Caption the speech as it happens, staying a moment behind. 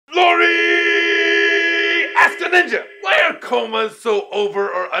Lori! Ask the Ninja! Why are comas so over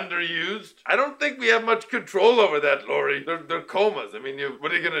or underused? I don't think we have much control over that, Lori. They're comas. I mean,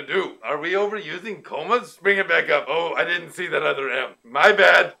 what are you gonna do? Are we overusing comas? Bring it back up. Oh, I didn't see that other M. My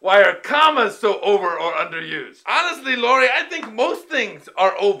bad. Why are commas so over or underused? Honestly, Lori, I think most things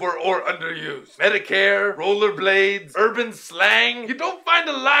are over or underused. Medicare, rollerblades, urban slang. You don't find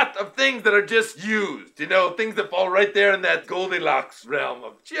a lot of things that are just used. You know, things that fall right there in that Goldilocks realm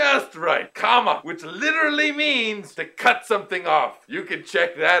of just right. Comma, which literally means to cut something off. You can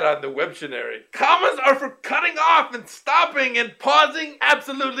check that on the Webtionary. Commas are for cutting off and stopping and pausing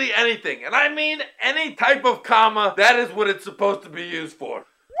absolutely anything. And I mean any type of comma, that is what it's supposed to be used for.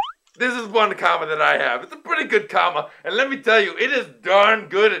 This is one comma that I have. It's a pretty good comma, and let me tell you, it is darn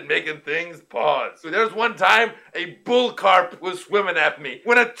good at making things pause. So there's one time a bull carp was swimming at me.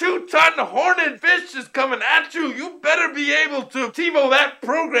 When a 2-ton horned fish is coming at you, you better be able to TiVo that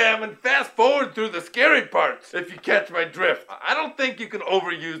program and fast forward through the scary parts, if you catch my drift. I don't think you can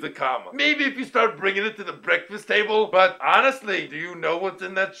overuse the comma. Maybe if you start bringing it to the breakfast table, but honestly, do you know what's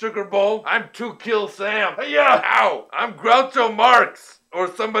in that sugar bowl? I'm 2 Kill Sam. Hey-ya! Ow! I'm Groucho Marx. Or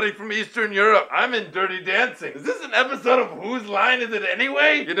somebody from Eastern Europe. I'm in Dirty Dancing. Is this an episode of Whose Line Is It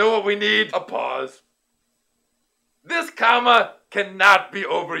Anyway? You know what we need? A pause. This comma cannot be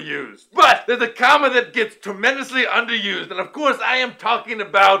overused. But there's a comma that gets tremendously underused, and of course I am talking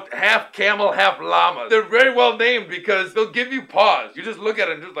about half camel, half llama. They're very well named because they'll give you pause. You just look at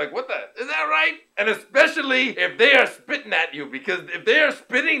it and just like, what the, is that right? And especially if they are spitting at you, because if they are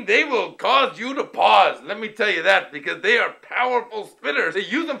spitting, they will cause you to pause. Let me tell you that, because they are powerful spitters. They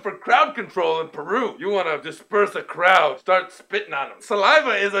use them for crowd control in Peru. You want to disperse a crowd, start spitting on them.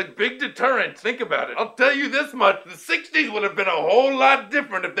 Saliva is a big deterrent. Think about it. I'll tell you this much, the 60s would have been a whole lot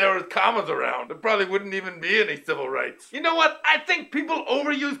different if there was commas around. There probably wouldn't even be any civil rights. You know what? I think people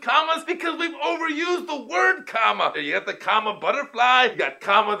overuse commas because we've overused the word comma. You got the comma butterfly, you got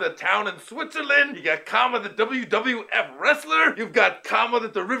comma the town in Switzerland, you got comma the WWF wrestler, you've got comma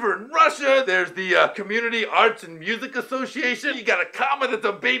the river in Russia, there's the Community Arts and Music Association, you got a comma that's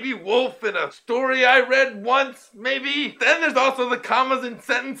a baby wolf in a story I read once, maybe. Then there's also the commas in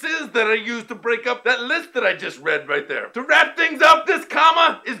sentences that are used to break up that list that I just read right there. To wrap things up, this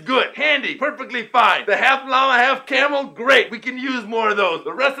comma is good, handy, perfectly fine. The half llama, half camel, great. We can use more of those.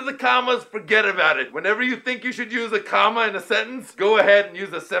 The rest of the commas, forget about it. Whenever you think you should use a comma in a sentence, go ahead and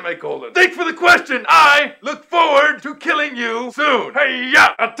use a semicolon. Thanks for the question. I look forward to killing you soon. Hey-ya!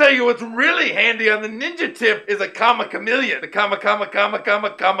 I'll tell you what's really handy on the ninja tip is a comma chameleon. The comma chameleon.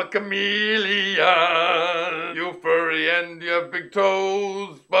 You furry and you have big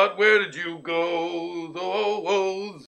toes, but where did you go? Those